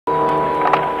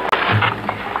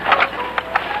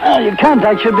Well, your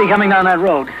contact should be coming down that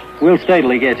road. We'll stay till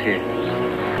he gets here.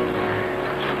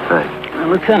 Right.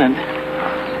 Lieutenant,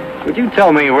 would you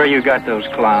tell me where you got those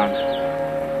clowns?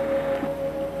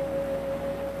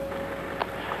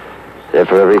 They're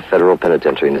for every federal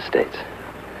penitentiary in the States.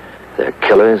 They're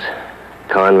killers,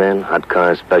 con men, hot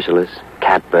car specialists,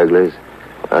 cat burglars,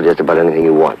 well, just about anything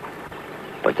you want.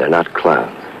 But they're not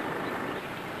clowns.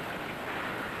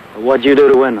 What'd you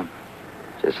do to win them?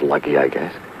 Just lucky, I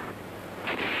guess.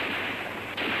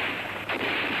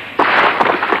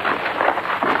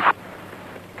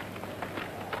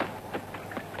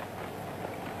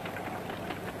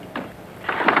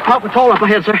 Hot patrol up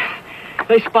ahead, sir.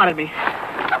 They spotted me.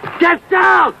 Get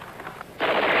down!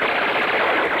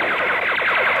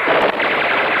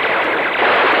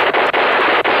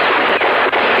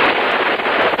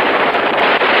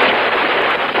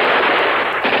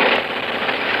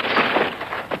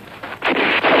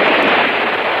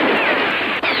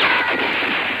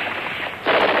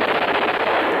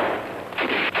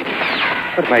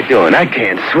 What am I doing? I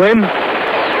can't swim.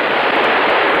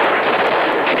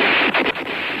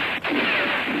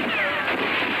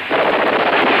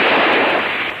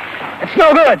 It's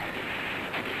no good.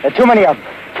 There are too many of them.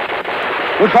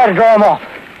 We'll try to draw them off.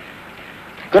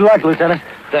 Good luck, Lieutenant.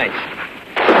 Thanks.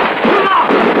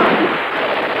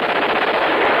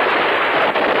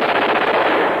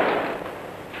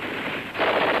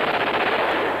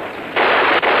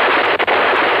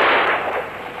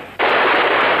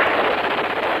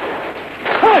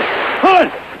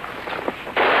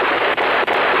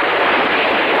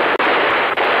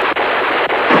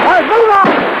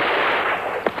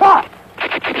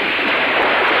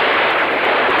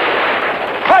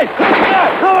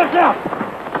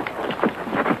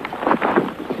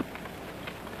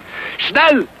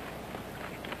 Schnell!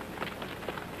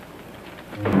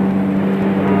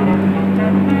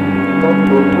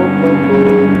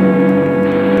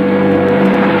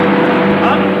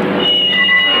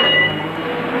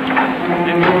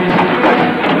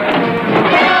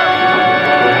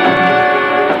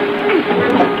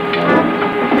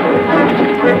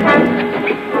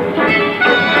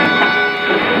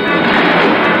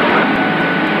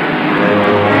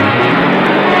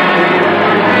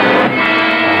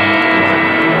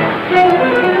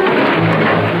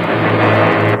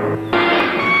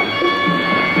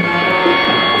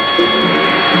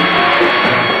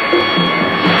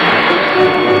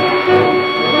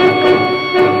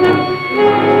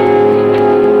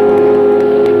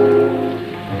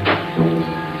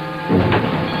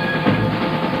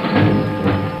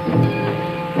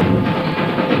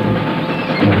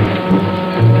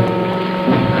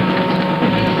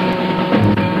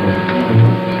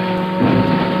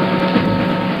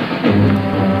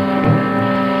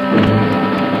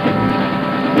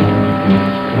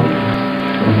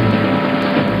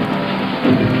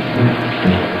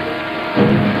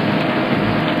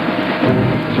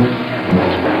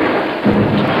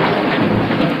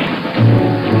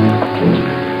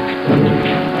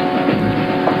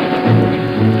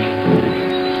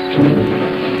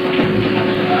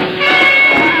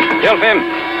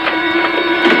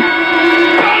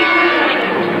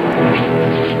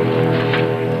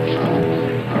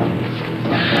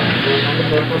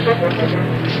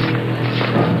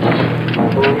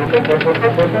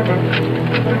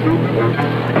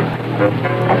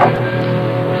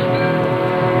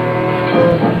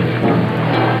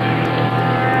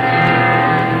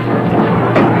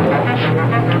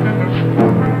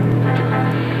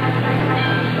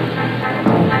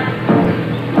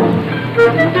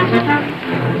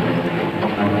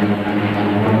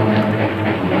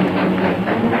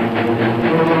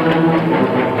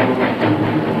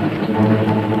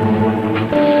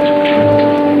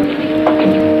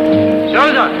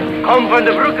 Von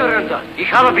der Brücke runter.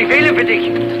 Ich habe Befehle für dich.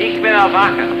 Ich bin auf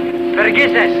Wache.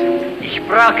 Vergiss es. Ich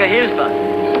brauche Hilfe.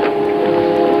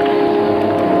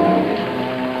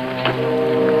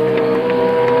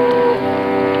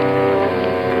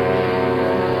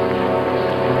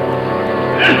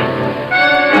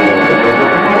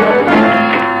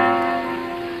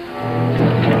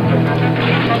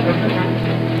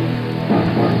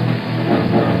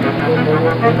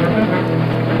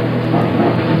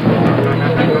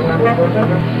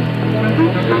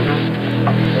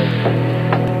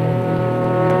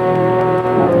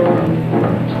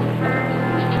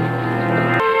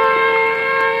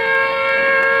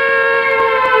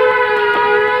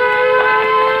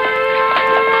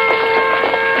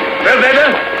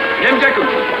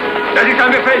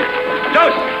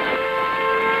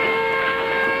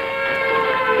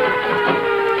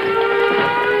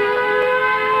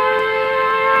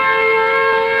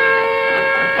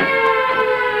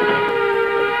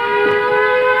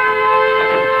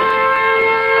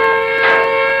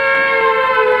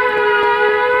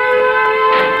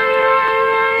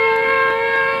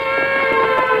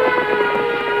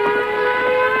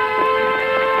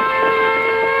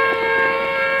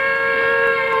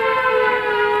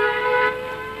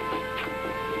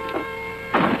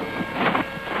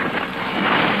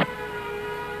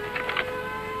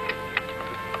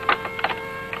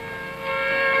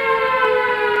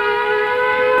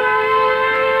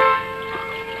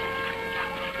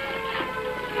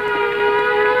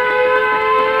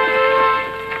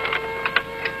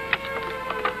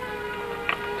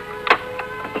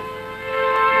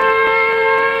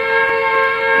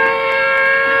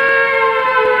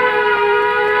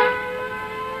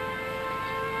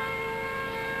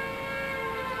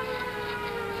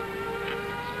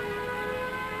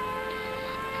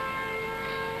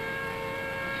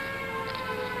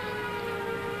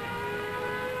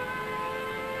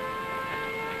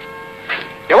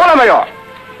 Jawohl, Major.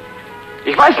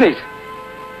 Ich weiß nicht.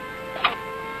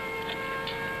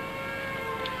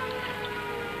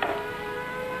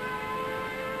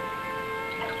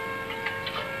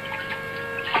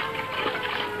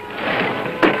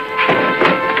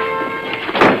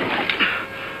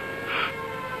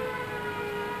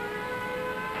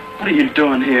 What are you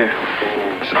doing here?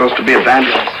 It's supposed to be a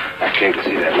vandals. I came to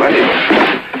see that money.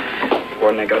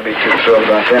 Warden ain't gonna be too thrilled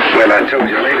about that. Well, I told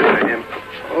you later than him.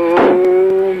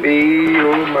 Oh, me,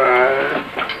 oh, my.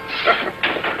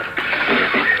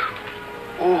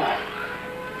 Oh.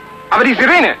 Aber die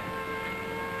Sirene.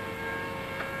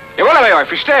 Jawohl, Major, ich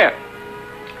verstehe.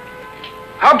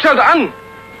 Hauptschalter an.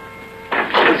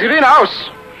 Und Sirene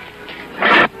aus.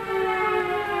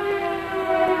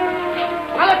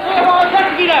 Alle Tore und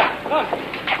Decken wieder! Komm!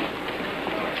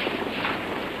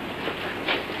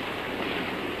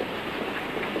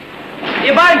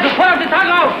 Ihr beiden, sofort auf den Tag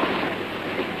auf!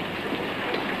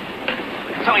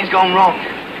 Something's gone wrong.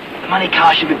 The money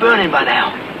car should be burning by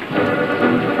now.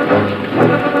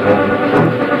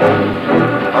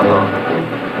 Uh-oh.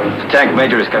 The tank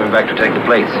major is coming back to take the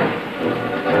plates.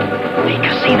 The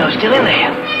casino's still in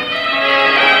there.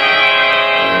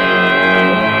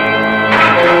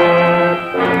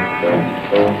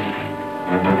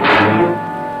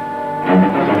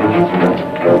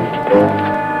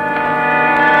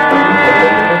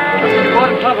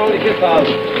 Hol die Kiste aus.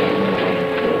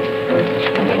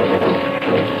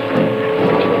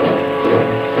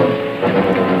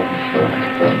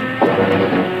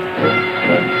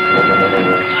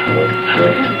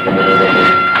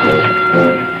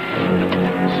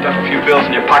 Stuff a few bills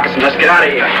in your pockets and let's get out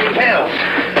of here. Hell.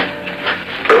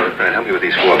 All right, help me with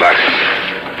these $4.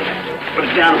 Put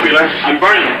it down, Wheeler. I'm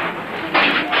burning it.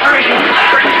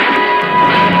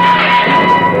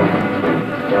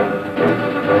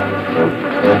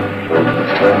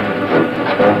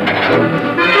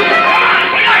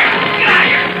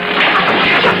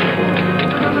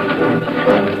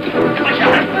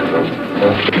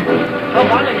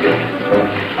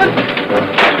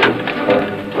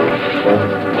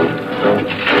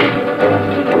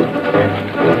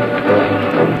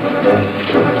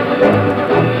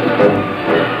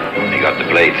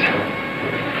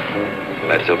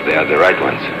 Let's hope they are the right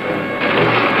ones.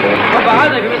 Komm,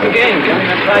 behalte, wir müssen gehen. Wir haben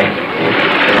nicht mehr Zeit.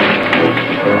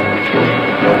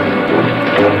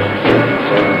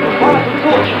 Vorwärts und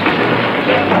zurück.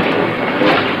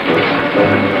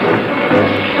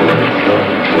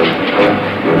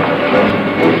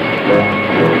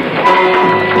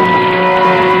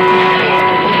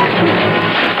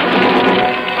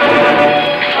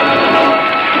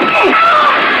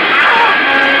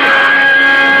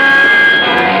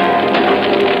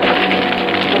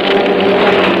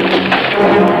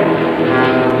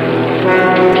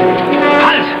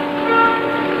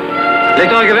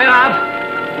 Legt eure Gewehre ab.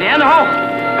 Die Hände hoch.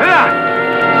 Höher.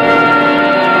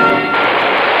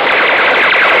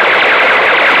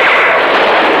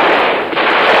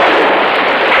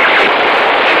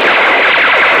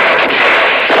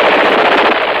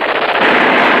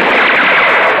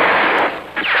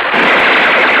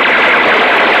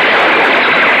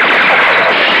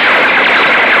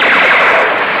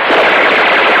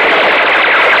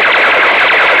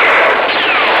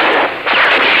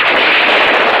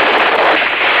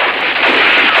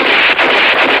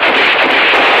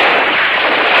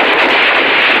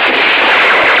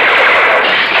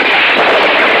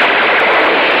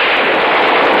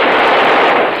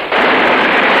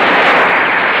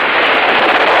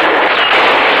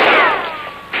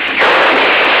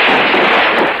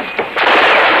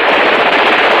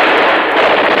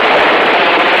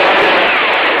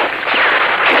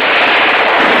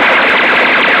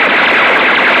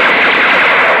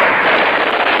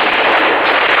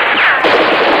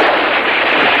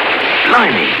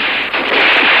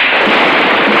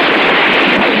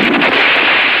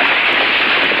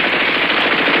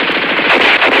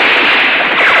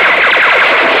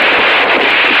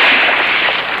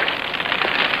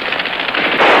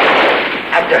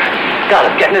 Got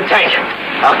him. Get in the tank.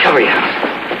 I'll cover you.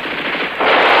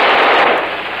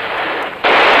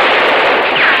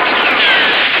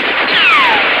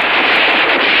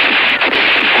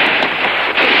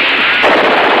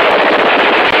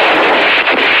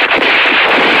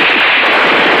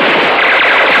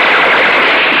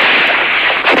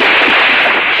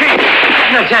 Chief, get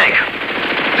in the tank.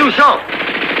 Do so.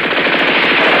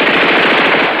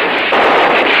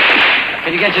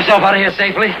 Can you get yourself out of here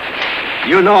safely?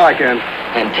 You know I can.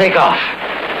 And take off.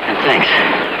 And thanks.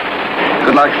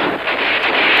 Good luck.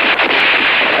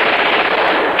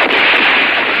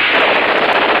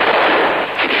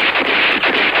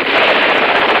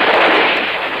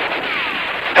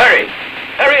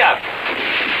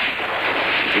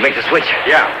 switch?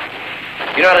 Yeah.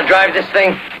 You know how to drive this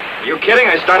thing? Are you kidding?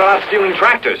 I started out stealing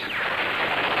tractors.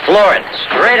 Floor it.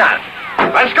 Straight on.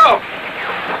 Let's go!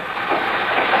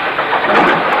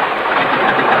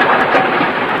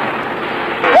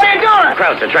 What are you doing?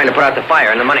 Krauts are trying to put out the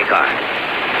fire in the money car.